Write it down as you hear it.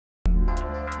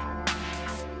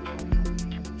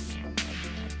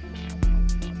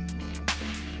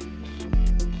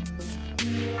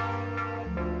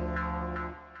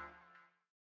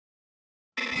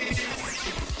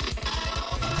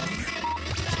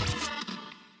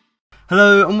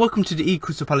Hello and welcome to the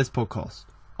Crystal Palace podcast.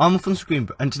 I'm Alfonso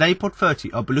Greenbrook and today pod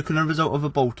 30 I'll be looking at the result of a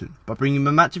Bolton by bringing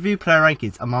my match review, player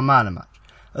rankings and my man of match.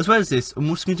 As well as this, I'm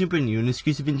also going to bring you an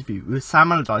exclusive interview with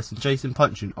Sam Allardyce and Jason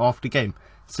Puncheon after the game,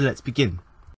 so let's begin.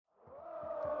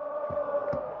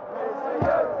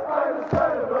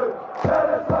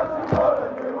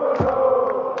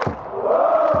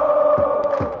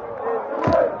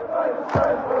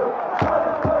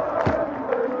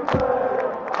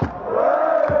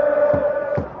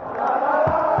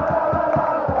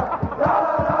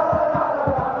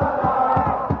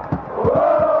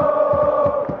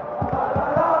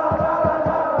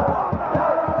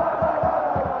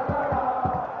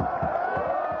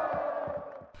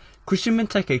 Christian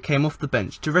Benteke came off the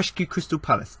bench to rescue Crystal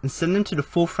Palace and send them to the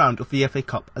fourth round of the FA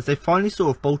Cup as they finally saw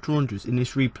off Bolton Wanderers in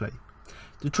this replay.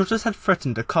 The Trotters had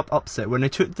threatened a cup upset when they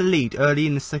took the lead early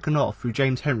in the second half through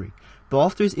James Henry, but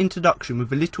after his introduction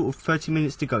with a little of 30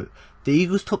 minutes to go, the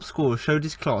Eagles' top scorer showed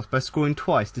his class by scoring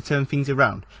twice to turn things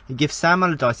around and give Sam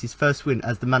Allardyce his first win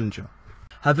as the manager.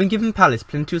 Having given Palace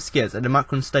plenty of scares at the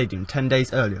Macron Stadium 10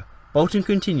 days earlier, Bolton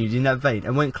continued in that vein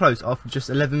and went close after just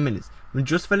 11 minutes when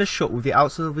Just Fella's shot with the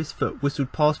outside of his foot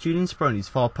whistled past Julian Speroni's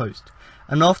far post,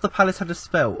 and after Palace had a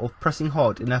spell of pressing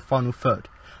hard in their final third,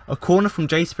 a corner from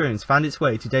Jay Spearings found its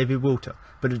way to David Walter,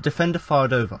 but the defender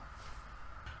fired over.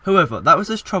 However, that was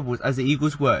as troubled as the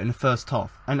Eagles were in the first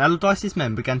half, and Allardyce's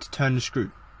men began to turn the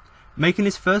screw. Making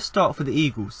his first start for the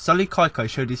Eagles, Sullay Kaikai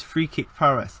showed his free-kick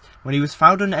prowess when he was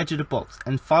fouled on the edge of the box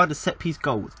and fired a set-piece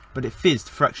goal, but it fizzed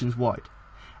fractions wide.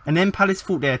 And then Palace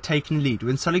thought they had taken the lead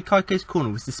when Sullay Kaikai's corner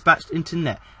was dispatched into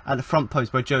net at the front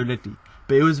post by Joe Ledley,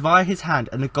 but it was via his hand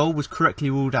and the goal was correctly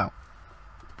ruled out.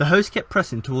 The hosts kept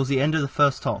pressing towards the end of the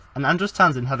first half, and Andros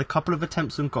Townsend had a couple of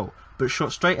attempts on goal, but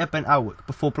shot straight at Ben Alwick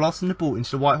before blasting the ball into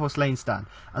the White Horse Lane stand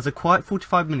as a quiet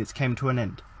 45 minutes came to an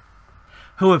end.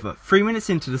 However, 3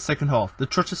 minutes into the second half, the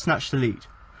Trotters snatched the lead.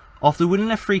 After winning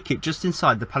a free kick just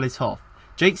inside the Palace half,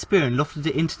 Jake Spearing lofted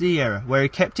it into the area where he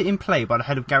kept it in play by the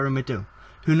head of Gary Medill,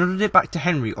 who nodded it back to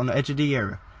Henry on the edge of the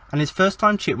area, and his first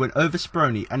time chip went over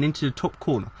Speroni and into the top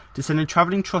corner to send the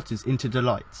travelling Trotters into the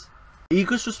lights. The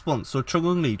Eagles' response saw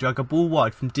Chong Lee drag a ball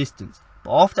wide from distance,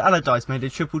 but after Allardyce made a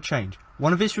triple change,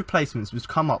 one of his replacements was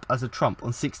come up as a trump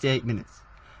on 68 minutes.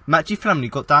 Matthew Flamley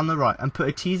got down the right and put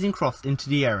a teasing cross into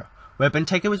the area, where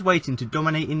Benteke was waiting to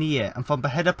dominate in the air and thump a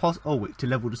header past Alwick to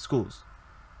level the scores.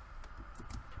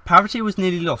 Parity was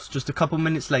nearly lost just a couple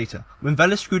minutes later when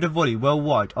Vela screwed a volley well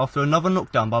wide after another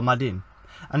knockdown by Madin,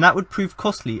 and that would prove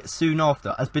costly soon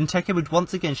after as Benteke would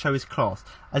once again show his class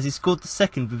as he scored the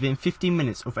second within 15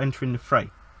 minutes of entering the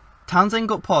fray. Townsend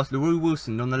got past Leroy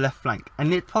Wilson on the left flank and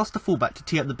nipped past the fullback to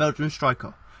tee up the Belgian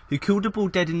striker, who killed the ball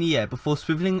dead in the air before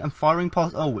swivelling and firing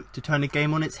past Alwick to turn the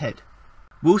game on its head.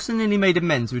 Wilson nearly made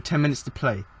amends with 10 minutes to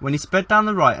play when he sped down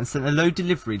the right and sent a low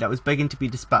delivery that was begging to be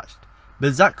dispatched.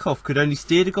 But Zach Koff could only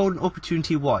steer the golden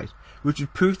opportunity wide, which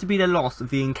would prove to be the last of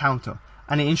the encounter,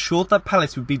 and it ensured that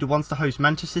Palace would be the ones to host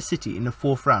Manchester City in the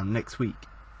fourth round next week.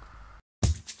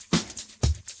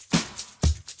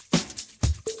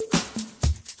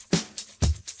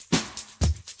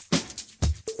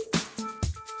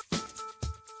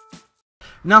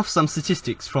 Now for some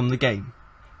statistics from the game.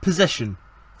 Possession: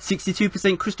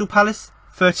 62% Crystal Palace,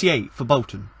 38 for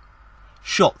Bolton.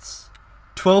 Shots: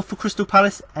 12 for Crystal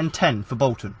Palace and 10 for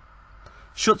Bolton.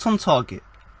 Shots on target: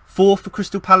 4 for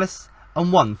Crystal Palace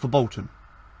and 1 for Bolton.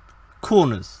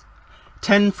 Corners: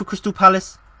 10 for Crystal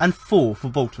Palace and 4 for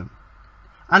Bolton.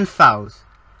 And fouls: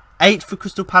 8 for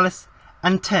Crystal Palace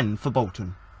and 10 for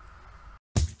Bolton.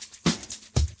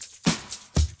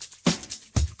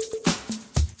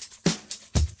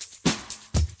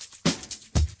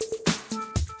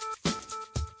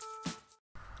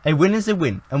 A win is a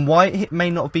win, and while it may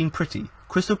not have been pretty,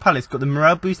 Crystal Palace got the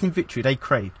morale-boosting victory they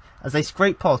craved as they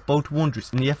scraped past Bolton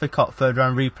Wanderers in the FA Cup third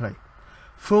round replay.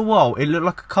 For a while it looked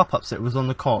like a cup upset was on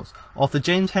the cards after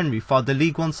James Henry fired the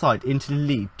League One side into the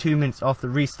lead 2 minutes after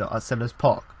the restart at Sellers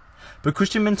Park. But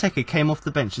Christian Benteke came off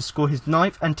the bench to score his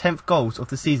 9th and 10th goals of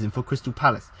the season for Crystal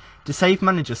Palace to save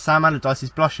manager Sam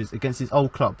Allardyce's blushes against his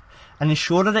old club and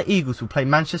ensure that the Eagles will play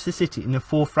Manchester City in the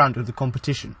fourth round of the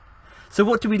competition. So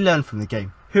what do we learn from the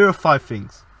game? Here are 5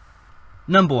 things.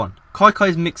 Number 1.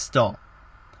 Kaikai's mixed start.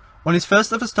 On his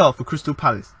first ever start for Crystal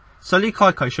Palace, Sullay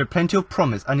Kaikai showed plenty of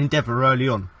promise and endeavour early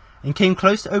on, and came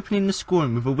close to opening the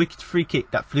scoring with a wicked free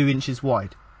kick that flew inches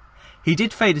wide. He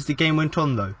did fade as the game went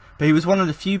on though, but he was one of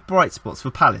the few bright spots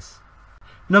for Palace.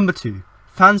 Number 2.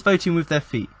 Fans voting with their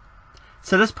feet.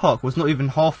 Sellers Park was not even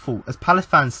half full as Palace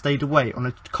fans stayed away on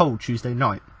a cold Tuesday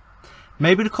night.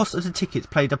 Maybe the cost of the tickets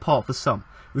played a part for some,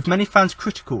 with many fans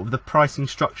critical of the pricing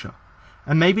structure.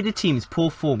 and maybe the team's poor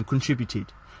form contributed,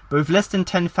 but with less than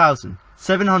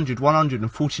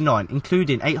 10,749,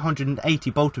 including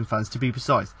 880 Bolton fans to be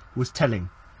precise, was telling.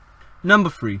 Number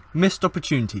 3. Missed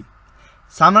opportunity.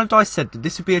 Sam Allardyce said that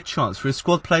this would be a chance for his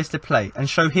squad players to play and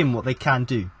show him what they can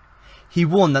do. He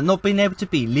warned that not being able to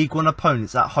beat League One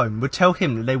opponents at home would tell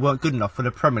him that they weren't good enough for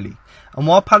the Premier League, and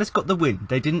while Palace got the win,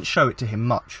 they didn't show it to him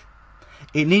much.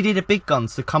 It needed the big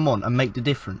guns to come on and make the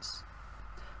difference.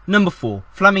 Number 4.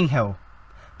 Flaming Hell.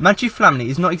 Matthew Flamini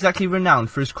is not exactly renowned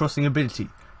for his crossing ability,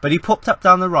 but he popped up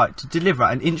down the right to deliver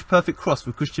an inch-perfect cross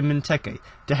for Christian Benteke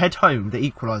to head home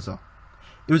the equaliser.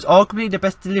 It was arguably the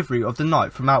best delivery of the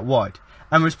night from out wide,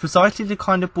 and was precisely the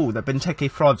kind of ball that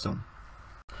Benteke thrives on.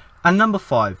 And number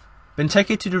 5.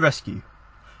 Benteke to the rescue.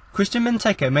 Christian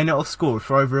Benteke may not have scored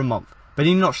for over a month, but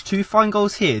he notched 2 fine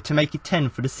goals here to make it 10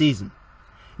 for the season.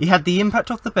 He had the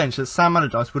impact off the bench that Sam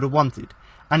Allardyce would have wanted,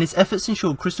 and his efforts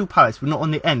ensured Crystal Palace were not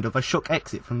on the end of a shock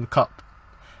exit from the Cup.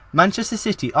 Manchester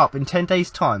City up in 10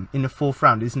 days' time in the 4th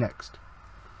round is next.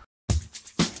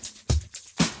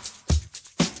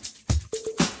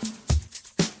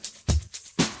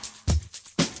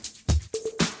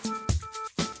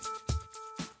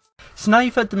 So now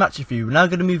you've heard the match review, we're now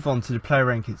going to move on to the player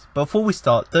rankings. But before we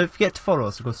start, don't forget to follow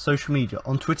us across social media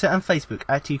on Twitter and Facebook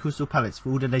at Crystal Palace for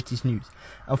all the latest news.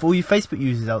 And for all you Facebook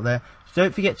users out there,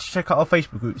 don't forget to check out our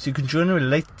Facebook group so you can join in with the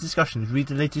latest discussions, read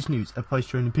the latest news and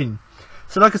post your own opinion.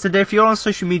 So like I said, if you're on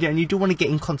social media and you do want to get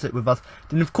in contact with us,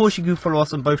 then of course you can follow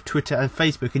us on both Twitter and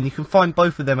Facebook, and you can find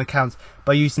both of them accounts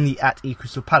by using the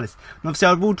 @eCrystal Palace. And obviously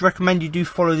I would recommend you do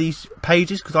follow these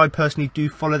pages, because I personally do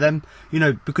follow them, you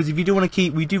know, because if you do want to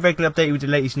keep, we do regularly update you with the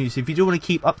latest news, so if you do want to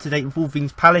keep up to date with all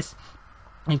things Palace,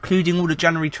 including all the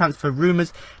January transfer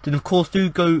rumours, then of course do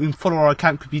go and follow our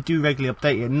account, because we do regularly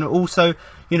update it. And also,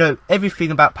 you know, everything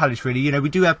about Palace really, you know, we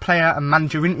do have player and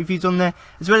manager interviews on there,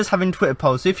 as well as having Twitter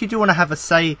polls. So if you do want to have a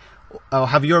say or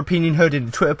have your opinion heard in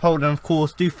the Twitter poll, then of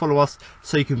course do follow us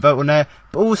so you can vote on there.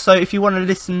 But also if you want to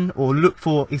listen or look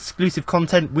for exclusive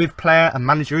content with player and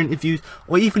manager interviews,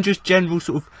 or even just general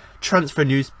sort of transfer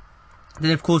news,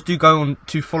 then of course do go on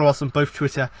to follow us on both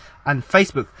Twitter and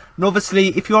Facebook. And obviously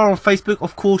if you are on Facebook,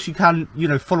 of course you can, you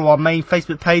know, follow our main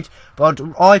Facebook page, but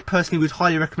I personally would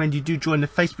highly recommend you do join the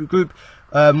Facebook group,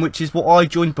 which is what I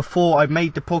joined before I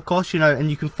made the podcast, you know, and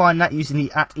you can find that using the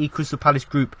 @eCrystal Palace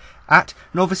group and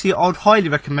obviously I would highly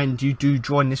recommend you do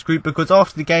join this group, because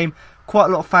after the game quite a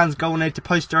lot of fans go on there to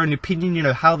post their own opinion, you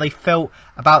know, how they felt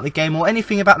about the game or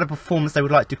anything about the performance they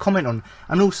would like to comment on.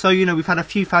 And also, you know, we've had a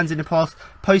few fans in the past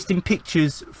posting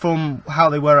pictures from how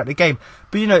they were at the game.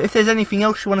 But you know, if there's anything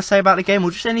else you want to say about the game,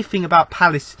 or just anything about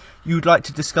Palace you'd like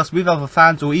to discuss with other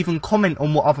fans, or even comment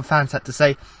on what other fans had to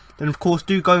say, then of course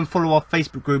do go and follow our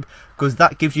Facebook group, because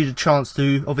that gives you the chance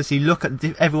to obviously look at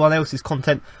everyone else's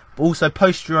content, but also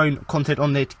post your own content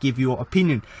on there to give your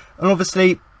opinion. And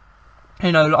obviously,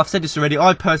 you know, I've said this already,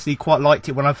 I personally quite liked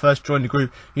it when I first joined the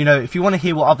group. You know, if you want to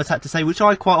hear what others had to say, which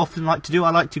I quite often like to do, I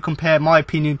like to compare my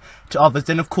opinion to others,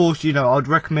 then of course, you know, I'd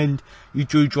recommend you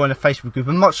do join a Facebook group.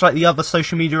 And much like the other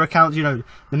social media accounts, you know,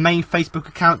 the main Facebook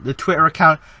account, the Twitter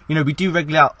account, you know, we do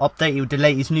regularly update you with the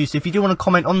latest news. So if you do want to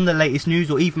comment on the latest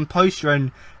news, or even post your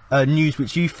own news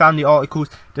which you found the articles,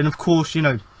 then of course, you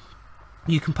know,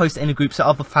 you can post it in a group so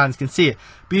other fans can see it.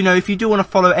 But you know, if you do want to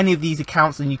follow any of these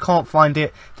accounts and you can't find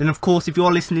it, then of course if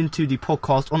you're listening to the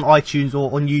podcast on iTunes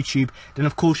or on YouTube, then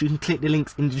of course you can click the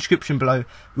links in the description below,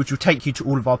 which will take you to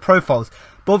all of our profiles.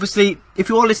 But obviously if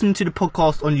you're listening to the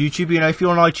podcast on YouTube, you know, if you're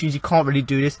on iTunes you can't really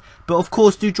do this, but of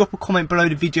course do drop a comment below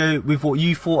the video with what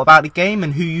you thought about the game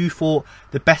and who you thought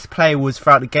the best player was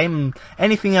throughout the game, and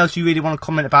anything else you really want to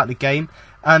comment about the game,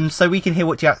 so we can hear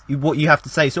what you have to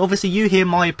say. So obviously you hear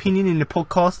my opinion in the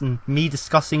podcast and me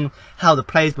discussing how the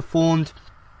players performed,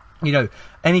 you know,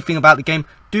 anything about the game.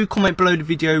 Do comment below the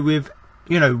video with,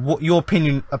 you know, what your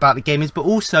opinion about the game is. But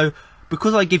also,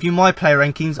 because I give you my player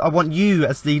rankings, I want you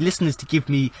as the listeners to give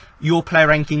me your player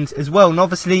rankings as well. And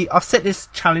obviously I've set this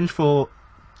challenge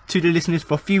to the listeners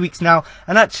for a few weeks now,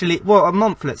 and actually, well, a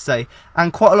month let's say,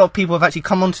 and quite a lot of people have actually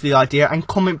come onto the idea and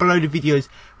comment below the videos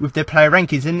with their player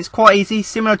rankings. And it's quite easy,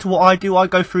 similar to what I do. I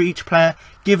go through each player,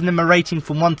 giving them a rating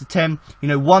from 1 to 10, you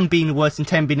know, 1 being the worst and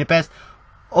 10 being the best.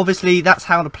 Obviously that's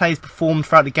how the players performed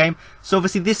throughout the game. So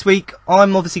obviously this week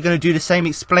I'm obviously going to do the same,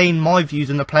 explain my views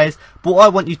on the players. But what I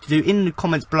want you to do in the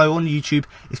comments below on YouTube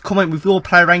is comment with your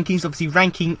player rankings, obviously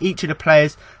ranking each of the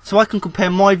players, so I can compare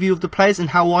my view of the players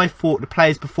and how I thought the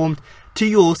players performed to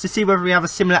yours, to see whether we have a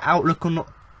similar outlook on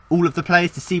all of the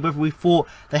players, to see whether we thought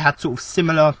they had sort of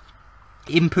similar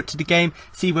input to the game,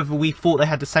 see whether we thought they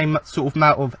had the same sort of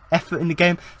amount of effort in the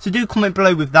game. So do comment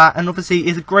below with that, and obviously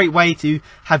it's a great way to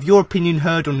have your opinion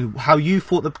heard on how you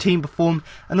thought the team performed,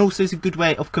 and also it's a good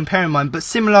way of comparing mine. But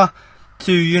similar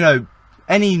to, you know,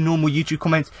 any normal YouTube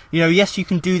comments, you know, yes, you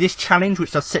can do this challenge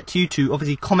which I've set to you to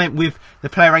obviously comment with the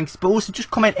player rankings, but also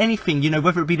just comment anything, you know,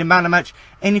 whether it be the man of the match,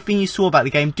 anything you saw about the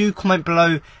game, do comment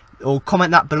below, or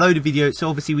comment that below the video, so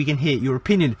obviously we can hear your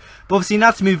opinion. But obviously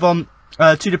now to move on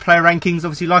to the player rankings,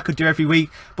 obviously like I do every week,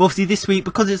 but obviously this week,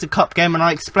 because it's a cup game, and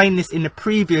I explained this in the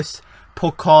previous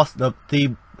podcast,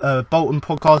 the Bolton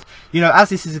podcast, you know, as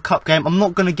this is a cup game, I'm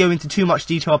not going to go into too much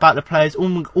detail about the players.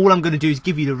 All I'm going to do is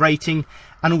give you the rating,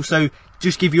 and also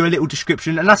just give you a little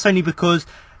description, and that's only because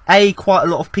quite a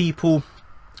lot of people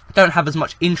don't have as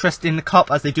much interest in the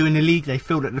cup as they do in the league. They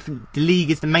feel that the league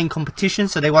is the main competition,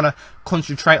 so they want to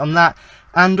concentrate on that.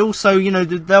 And also, you know,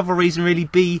 the other reason really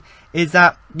is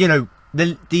that, you know,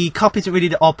 the cup isn't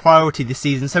really our priority this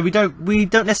season, so we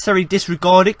don't necessarily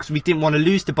disregard it because we didn't want to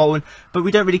lose to Bolton, but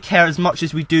we don't really care as much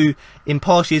as we do in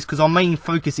past years, because our main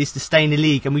focus is to stay in the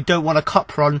league, and we don't want a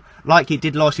cup run like it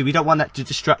did last year. We don't want that to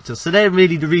distract us. So they're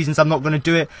really the reasons I'm not going to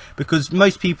do it, because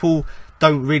most people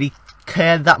don't really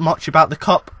care that much about the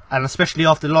cup, and especially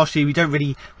after last year, we don't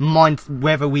really mind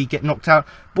whether we get knocked out.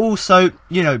 But also,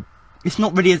 you know, it's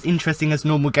not really as interesting as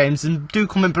normal games. And do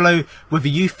comment below whether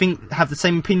you have the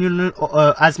same opinion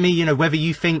as me, you know, whether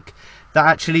you think that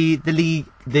actually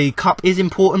the cup is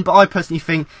important. But I personally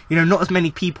think, you know, not as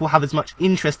many people have as much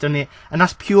interest in it, and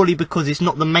that's purely because it's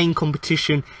not the main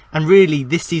competition, and really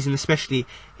this season especially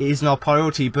it isn't our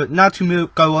priority. But now to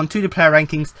go on to the player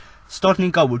rankings, starting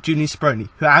in goal with Junior Sprony,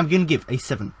 who I'm going to give a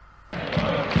 7.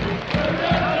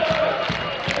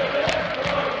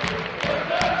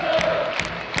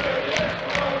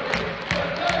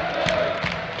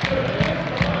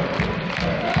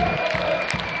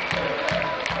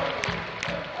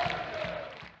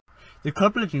 The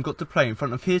club legend got to play in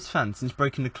front of his fans since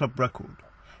breaking the club record.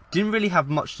 Didn't really have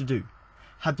much to do.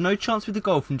 Had no chance with the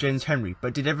goal from James Henry,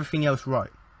 but did everything else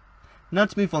right. Now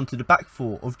to move on to the back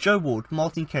four of Joe Ward,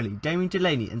 Martin Kelly, Damien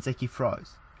Delaney and Zeki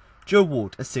Fries. Joe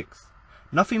Ward, a 6.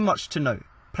 Nothing much to note.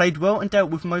 Played well and dealt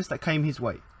with most that came his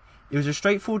way. It was a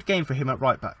straightforward game for him at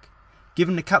right back,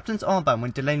 given the captain's armband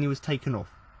when Delaney was taken off.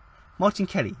 Martin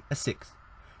Kelly, a 6.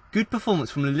 Good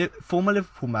performance from the former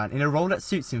Liverpool man in a role that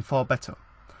suits him far better.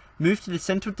 Moved to the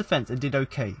centre of defence and did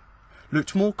okay.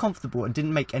 Looked more comfortable and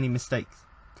didn't make any mistakes.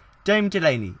 Damien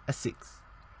Delaney, a 6.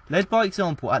 Led by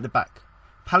example at the back.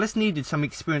 Palace needed some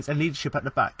experience and leadership at the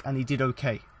back, and he did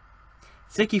okay.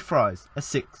 Zeki Fries, a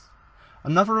 6.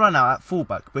 Another run out at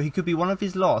fullback, but he could be one of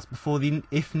his last before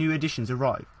if new additions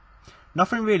arrive.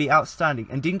 Nothing really outstanding,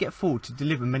 and didn't get forward to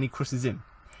deliver many crosses in.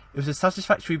 It was a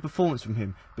satisfactory performance from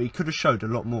him, but he could have showed a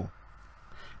lot more.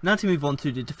 Now to move on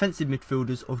to the defensive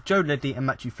midfielders of Joe Ledley and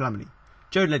Matthew Flamini.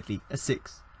 Joe Ledley, a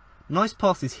 6. Nice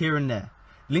passes here and there.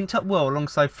 Linked up well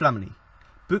alongside Flamini.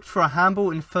 Booked for a handball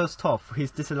in the first half for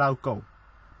his disallowed goal.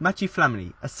 Matthew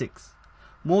Flamini, a 6.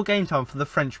 More game time for the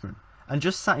Frenchman, and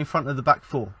just sat in front of the back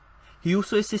four. He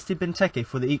also assisted Benteke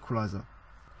for the equaliser.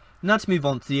 Now to move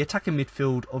on to the attacking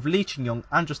midfield of Lee Ching-yong,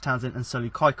 Andros Townsend and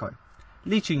Sullay Kaikai.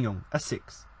 Lee Ching-yong, a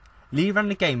 6. Lee ran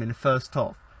the game in the first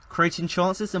half, creating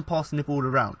chances and passing the ball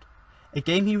around. A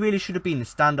game he really should have been a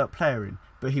stand-up player in,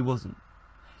 but he wasn't.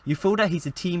 You feel that he's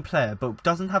a team player, but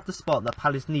doesn't have the spark that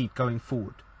Palace need going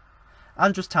forward.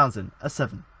 Andros Townsend, a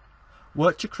 7.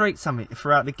 Worked to create something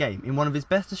throughout the game in one of his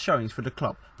best showings for the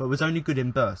club, but was only good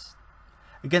in bursts.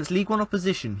 Against League One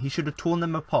opposition, he should have torn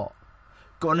them apart.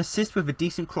 Got an assist with a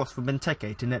decent cross from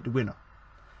Benteke to net the winner.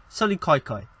 Sullay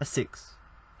Kaikai, a 6.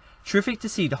 Terrific to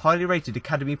see the highly rated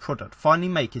academy product finally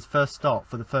make his first start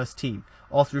for the first team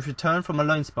after his return from a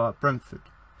loan spell at Brentford.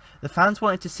 The fans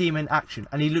wanted to see him in action,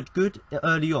 and he looked good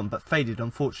early on but faded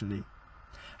unfortunately.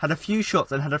 Had a few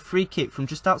shots and had a free kick from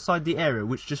just outside the area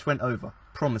which just went over.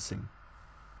 Promising.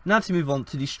 Now to move on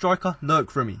to the striker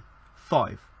Lurk Remy,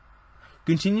 5.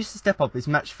 Continues to step up his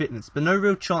match fitness but no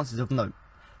real chances of note.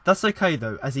 That's okay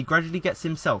though, as he gradually gets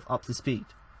himself up to speed.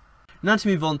 Now to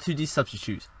move on to the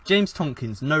substitutes. James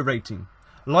Tompkins, no rating.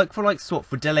 Like for like swap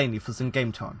for Delaney for some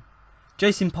game time.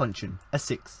 Jason Punchin, a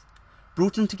 6.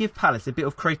 Brought in to give Palace a bit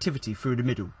of creativity through the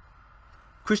middle.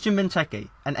 Christian Benteke,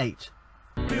 an 8.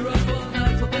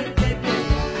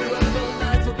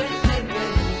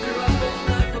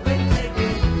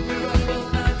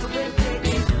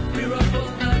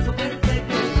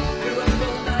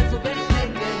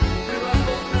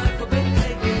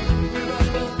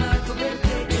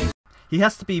 He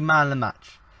has to be man of the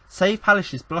match. Save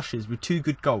Palace's blushes with 2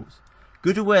 good goals.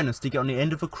 Good awareness to get on the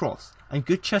end of a cross, and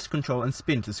good chest control and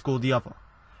spin to score the other.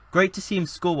 Great to see him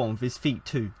score one with his feet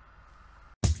too.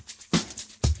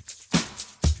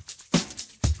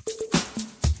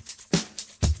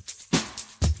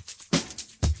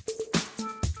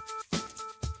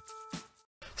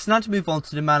 So now to move on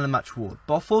to the man of the match award,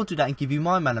 but before I do that and give you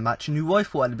my man of the match and who I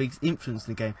thought had the biggest influence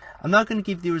in the game, I'm now going to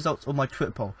give the results of my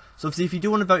Twitter poll. So obviously if you do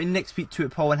want to vote in next week's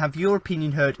Twitter poll and have your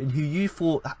opinion heard and who you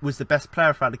thought was the best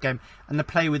player throughout the game and the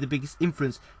player with the biggest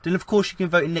influence, then of course you can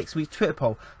vote in next week's Twitter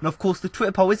poll. And of course the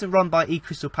Twitter poll isn't run by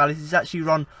Crystal Palace, it's actually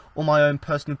run on my own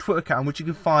personal Twitter account, which you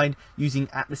can find using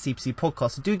 @the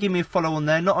podcast. So do give me a follow on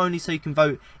there, not only so you can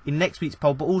vote in next week's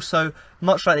poll, but also,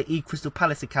 much like the Crystal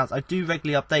Palace accounts, I do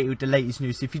regularly update you with the latest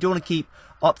news. So if you do want to keep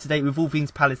up to date with all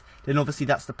things Palace, then obviously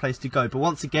that's the place to go. But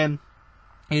once again,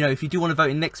 you know, if you do want to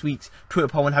vote in next week's Twitter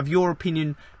poll and have your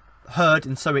opinion heard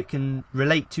and so it can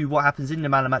relate to what happens in the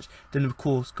man of the match, then of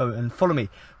course go and follow me.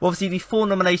 Well, obviously the 4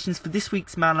 nominations for this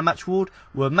week's man of the match award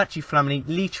were Matthew Flamini,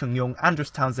 Lee Chung-yong,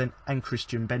 Andros Townsend and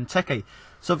Christian Benteke.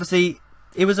 So obviously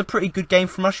it was a pretty good game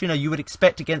from us. You know, you would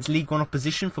expect against League One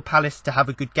opposition for Palace to have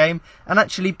a good game, and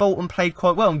actually Bolton played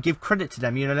quite well, and give credit to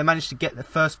them. You know, they managed to get the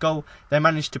first goal, they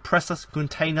managed to press us,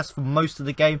 contain us for most of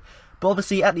the game. But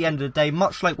obviously at the end of the day,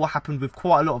 much like what happened with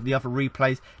quite a lot of the other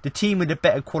replays, the team with the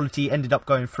better quality ended up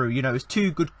going through. You know, it was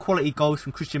 2 good quality goals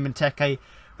from Christian Benteke,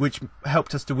 which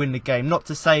helped us to win the game. Not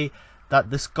to say that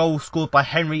this goal scored by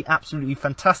Henry, absolutely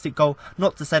fantastic goal,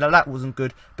 not to say that that wasn't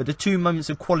good, but the 2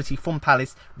 moments of quality from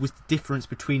Palace was the difference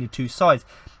between the 2 sides.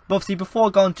 But obviously before I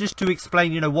go on, just to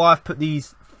explain, you know, why I've put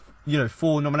these, you know,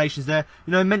 4 nominations there,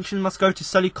 you know, mention must go to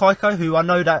Sullay Kaikai, who I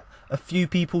know that a few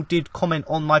people did comment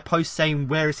on my post saying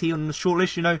where is he on the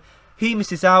shortlist. You know, he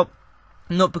misses out,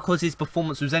 not because his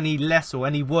performance was any less or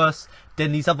any worse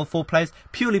than these other 4 players,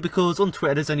 purely because on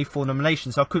Twitter there's only 4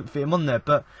 nominations, so I couldn't fit him on there.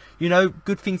 But, you know,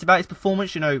 good things about his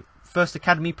performance, you know, first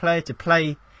academy player to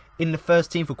play in the first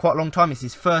team for quite a long time. It's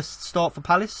his first start for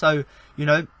Palace, so, you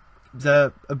know,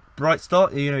 a bright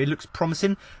start. You know, it looks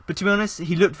promising, but to be honest,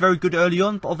 he looked very good early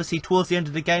on, but obviously towards the end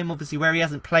of the game, obviously where he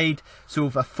hasn't played sort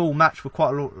of a full match for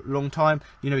quite a long time,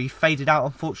 you know, he faded out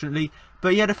unfortunately.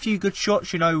 But he had a few good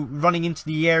shots, you know, running into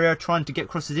the area, trying to get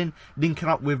crosses in, linking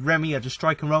up with Remy at a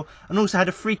strike and roll, and also had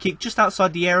a free kick just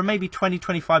outside the area, maybe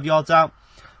 20-25 yards out.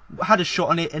 Had a shot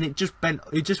on it and it just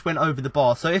went over the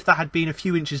bar. So if that had been a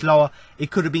few inches lower, it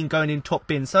could have been going in top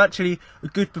bin. So actually a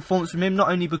good performance from him, not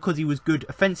only because he was good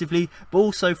offensively, but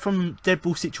also from dead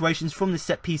ball situations, from the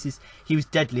set pieces, he was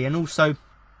deadly. And also,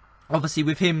 obviously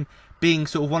with him being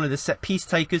sort of one of the set piece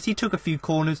takers, he took a few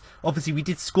corners. Obviously we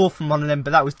did score from one of them,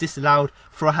 but that was disallowed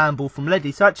for a handball from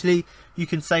Leddy. So actually you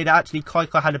can say that actually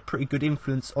Kaikai had a pretty good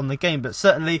influence on the game, but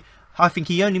certainly I think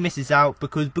he only misses out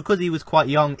because he was quite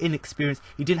young, inexperienced.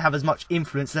 He didn't have as much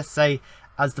influence, let's say,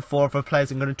 as the 4 other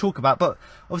players I'm going to talk about. But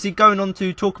obviously going on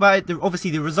to talk about it,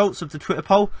 obviously the results of the Twitter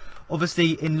poll.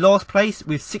 Obviously in last place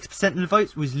with 6% of the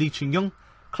votes was Lee Chung-yong.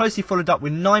 Closely followed up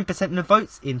with 9% of the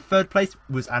votes. In third place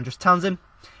was Andros Townsend.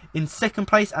 In second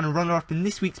place and a runner-up in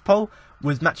this week's poll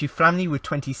was Matthew Flamini with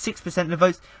 26% of the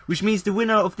votes, which means the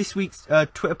winner of this week's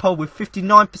Twitter poll with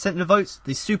 59% of the votes,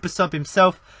 the super sub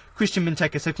himself, Christian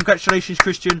Benteke. So congratulations,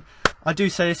 Christian. I do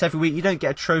say this every week, you don't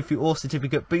get a trophy or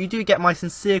certificate, but you do get my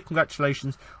sincere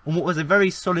congratulations on what was a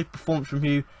very solid performance from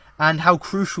you and how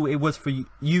crucial it was for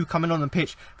you coming on the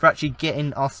pitch for actually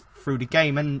getting us through the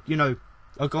game. And, you know,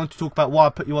 I'm going to talk about why I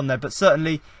put you on there, but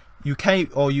certainly you came,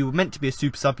 or you were meant to be a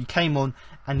super sub, you came on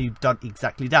and you've done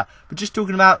exactly that. But just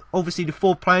talking about obviously the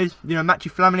 4 players, you know,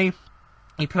 Matthew Flamini,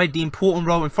 he played the important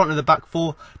role in front of the back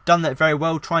 4, done that very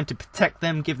well, trying to protect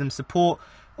them, give them support.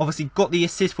 Obviously got the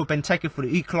assist for Benteke for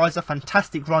the equaliser,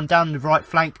 fantastic run down the right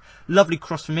flank, lovely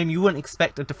cross from him. You wouldn't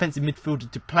expect a defensive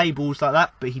midfielder to play balls like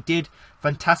that, but he did,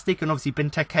 fantastic. And obviously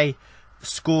Benteke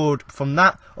scored from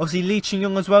that. Obviously Lee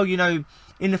Chung-yong as well, you know,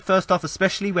 in the first half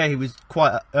especially, where he was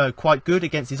quite good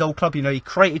against his old club. You know, he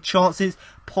created chances,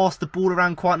 passed the ball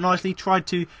around quite nicely, tried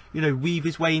to, you know, weave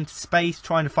his way into space,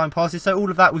 trying to find passes. So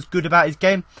all of that was good about his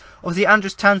game. Obviously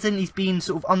Andros Townsend, he's been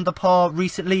sort of under par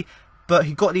recently, but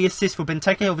he got the assist for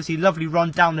Benteke. Obviously lovely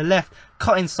run down the left,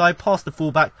 cut inside, past the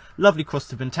fullback, lovely cross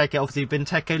to Benteke. Obviously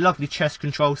Benteke, lovely chest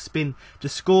control, spin to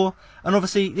score. And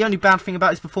obviously the only bad thing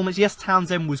about his performance, yes,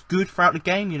 Townsend was good throughout the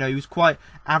game. You know, he was quite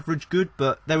average good,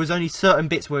 but there was only certain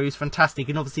bits where he was fantastic,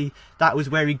 and obviously that was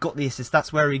where he got the assist.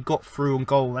 That's where he got through on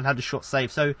goal and had a shot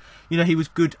saved. So, you know, he was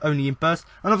good only in bursts.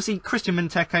 And obviously Christian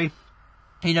Benteke,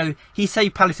 you know, he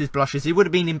saved Palace's blushes. It would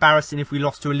have been embarrassing if we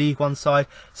lost to a League One side.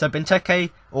 So Benteke,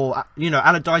 or, you know,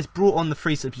 Allardyce brought on the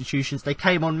 3 substitutions. They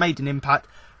came on, made an impact.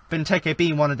 Benteke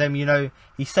being one of them,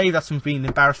 he saved us from being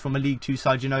embarrassed from a League Two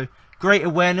side, Great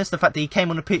awareness, the fact that he came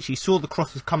on the pitch, he saw the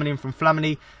cross was coming in from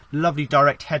Flamini, lovely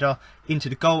direct header into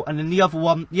the goal. And then the other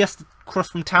one, yes, the cross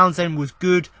from Townsend was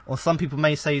good, or some people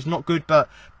may say it's not good, but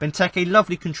Benteke,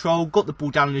 lovely control, got the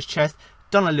ball down on his chest,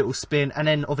 done a little spin, and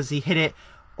then obviously hit it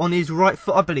on his right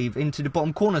foot, I believe, into the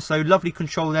bottom corner. So lovely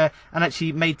control there, and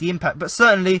actually made the impact. But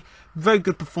certainly, very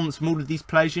good performance from all of these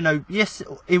players. Yes,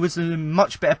 it was a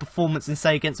much better performance than,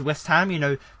 say, against West Ham.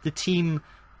 The team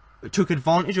took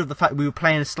advantage of the fact we were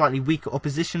playing a slightly weaker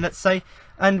opposition, let's say,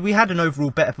 and we had an overall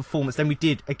better performance than we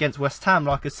did against West Ham,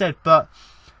 like I said. But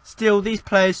still, these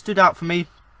players stood out for me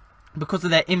because of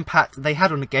their impact they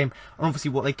had on the game and obviously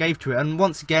what they gave to it. And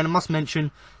once again, I must mention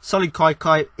Sullay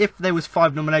Kaikai. If there was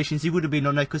 5 nominations, he would have been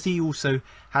on there because he also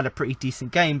had a pretty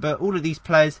decent game. But all of these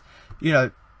players,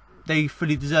 they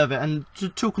fully deserve it. And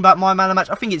talking about my man of the match,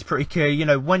 I think it's pretty clear.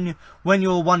 When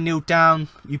you're 1-0 down,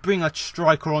 you bring a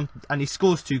striker on and he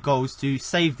scores 2 goals to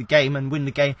save the game and win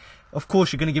the game. Of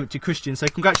course, you're going to give it to Christian. So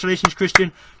congratulations,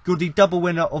 Christian. You're the double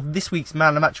winner of this week's Man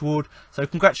of the Match award. So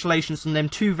congratulations on them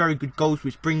 2 very good goals,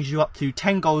 which brings you up to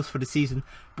 10 goals for the season.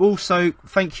 But also,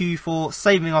 thank you for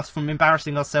saving us from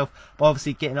embarrassing ourselves by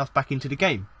obviously getting us back into the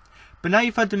game. But now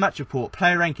you've had the match report,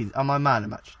 player rankings and my Man of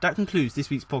the Match. That concludes this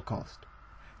week's podcast.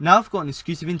 Now I've got an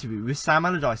exclusive interview with Sam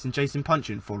Allardyce and Jason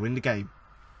Punchin following the game.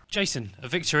 Jason, a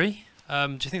victory.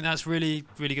 Do you think that's really,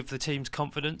 really good for the team's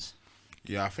confidence?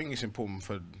 Yeah, I think it's important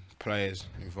for players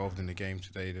involved in the game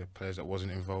today, the players that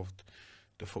wasn't involved,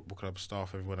 the football club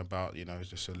staff, everyone about, it's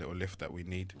just a little lift that we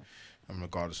need. And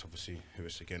regardless, obviously, who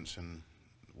it's against and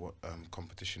what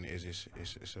competition it is,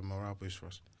 it's a morale boost for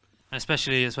us. And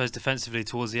especially, I suppose, defensively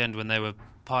towards the end when they were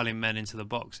piling men into the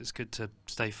box, it's good to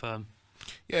stay firm.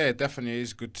 Yeah, it definitely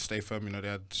is good to stay firm. They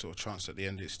had sort of chance at the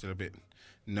end. It's still a bit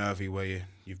nervy where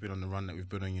you've been on the run that we've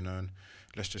been on, and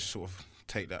let's just sort of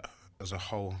take that as a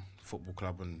whole, football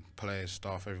club and players,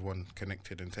 staff, everyone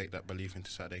connected, and take that belief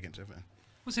into Saturday against Everton.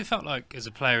 What's it felt like as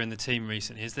a player in the team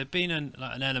recently? Has there been an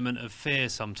element of fear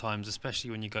sometimes,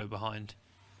 especially when you go behind?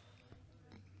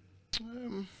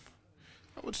 I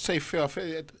would say fear. I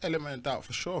feel an element of doubt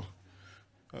for sure.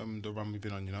 The run we've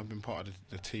been on, I've been part of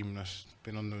the team that's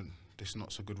been on this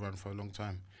not so good run for a long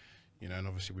time, and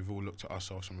obviously we've all looked at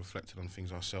ourselves and reflected on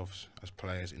things ourselves as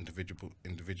players,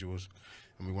 individuals,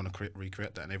 and we want to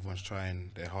recreate that. And everyone's trying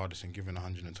their hardest and giving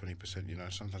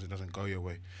 120%. Sometimes it doesn't go your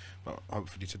way, but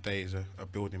hopefully today is a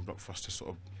building block for us to sort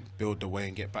of build the way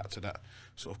and get back to that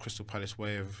sort of Crystal Palace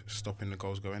way of stopping the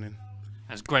goals going in.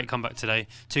 That's a great comeback today.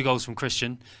 2 goals from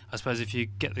Christian. I suppose if you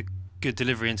get the good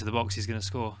delivery into the box, he's going to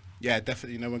score. Yeah,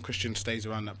 definitely. When Christian stays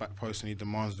around that back post and he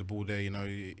demands the ball there,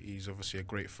 he's obviously a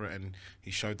great threat, and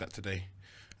he showed that today.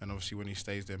 And obviously when he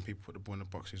stays there and people put the ball in the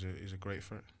box, he's a great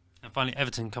threat. And finally,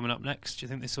 Everton coming up next. Do you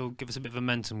think this will give us a bit of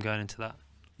momentum going into that?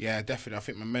 Yeah, definitely. I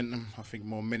think momentum. I think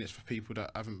more minutes for people that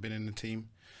haven't been in the team.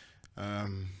 I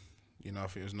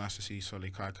think it was nice to see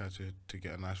Sullay Kaikai to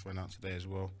get a nice run out today as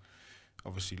well.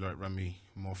 Obviously, like Remy,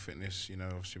 more fitness.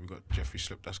 Obviously we've got Jeffrey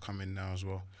Slip that's come in now as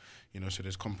well. So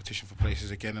there's competition for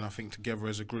places again, and I think together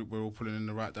as a group we're all pulling in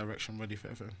the right direction, ready for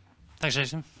everything. Thanks,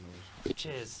 Jason.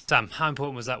 Cheers. Sam, how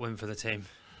important was that win for the team?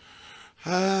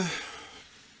 I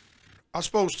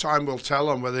suppose time will tell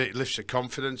on whether it lifts your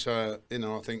confidence. I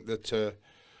think that.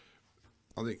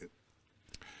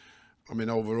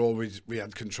 Overall we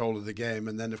had control of the game,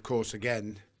 and then of course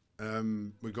again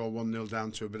we go 1-0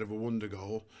 down to a bit of a wonder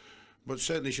goal. But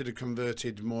certainly should have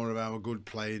converted more of our good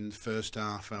play in the first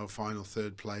half. Our final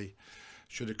third play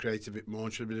should have created a bit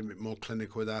more, should have been a bit more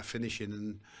clinical with our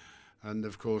finishing, and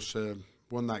of course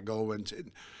when that goal went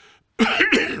in,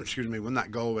 excuse me, when that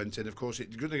goal went in, of course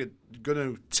it's going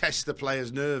to test the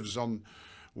players' nerves on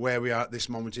where we are at this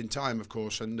moment in time, of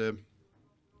course, and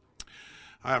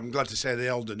I'm glad to say they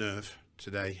held the nerve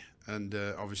today, and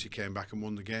obviously came back and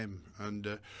won the game.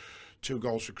 And 2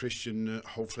 goals for Christian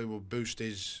hopefully will boost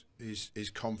his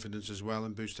confidence as well,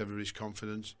 and boost everybody's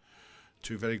confidence.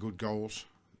 2 very good goals,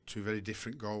 2 very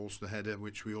different goals. The header,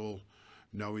 which we all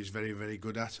know he's very, very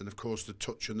good at, and of course the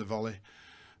touch and the volley,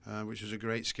 which was a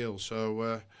great skill.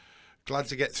 So glad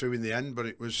to get through in the end, but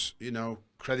it was,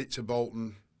 credit to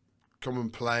Bolton, come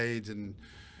and played and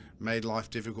made life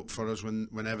difficult for us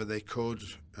whenever they could.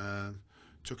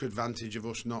 Took advantage of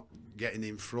us not getting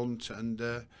in front, and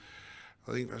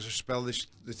I think as a spell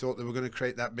they thought they were going to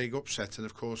create that big upset, and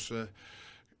of course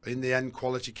in the end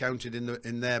quality counted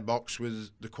in their box with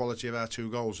the quality of our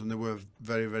 2 goals, and they were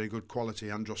very, very good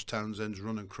quality. Andros Townsend's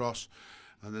run and cross,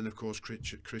 and then of course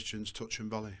Christian's touch and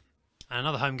volley. And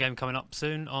another home game coming up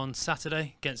soon on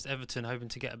Saturday against Everton, hoping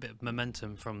to get a bit of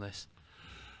momentum from this.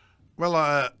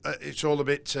 Well, it's all a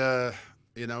bit, from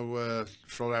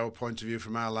our point of view,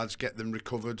 from our lads, get them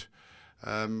recovered.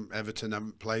 Everton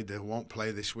haven't played, they won't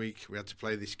play this week. We had to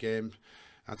play this game,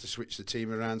 had to switch the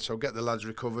team around, so get the lads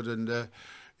recovered. And,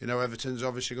 Everton's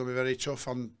obviously going to be very tough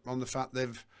on the fact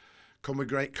they've come with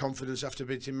great confidence after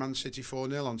beating Man City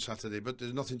 4-0 on Saturday. But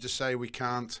there's nothing to say we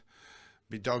can't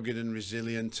be dogged and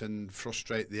resilient and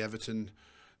frustrate the Everton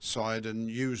side and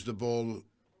use the ball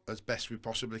as best we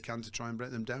possibly can to try and break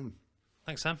them down.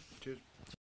 Thanks, Sam. Cheers.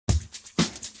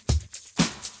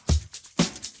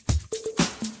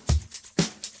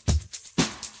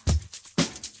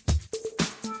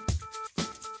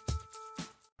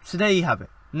 So there you have it.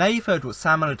 Now you've heard what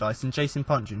Sam Allardyce and Jason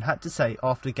Puncheon had to say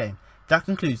after the game. That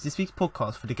concludes this week's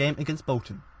podcast for the game against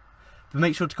Bolton. But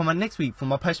make sure to come back next week for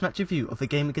my post-match review of the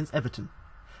game against Everton.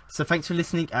 So thanks for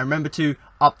listening, and remember to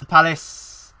up the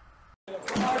Palace!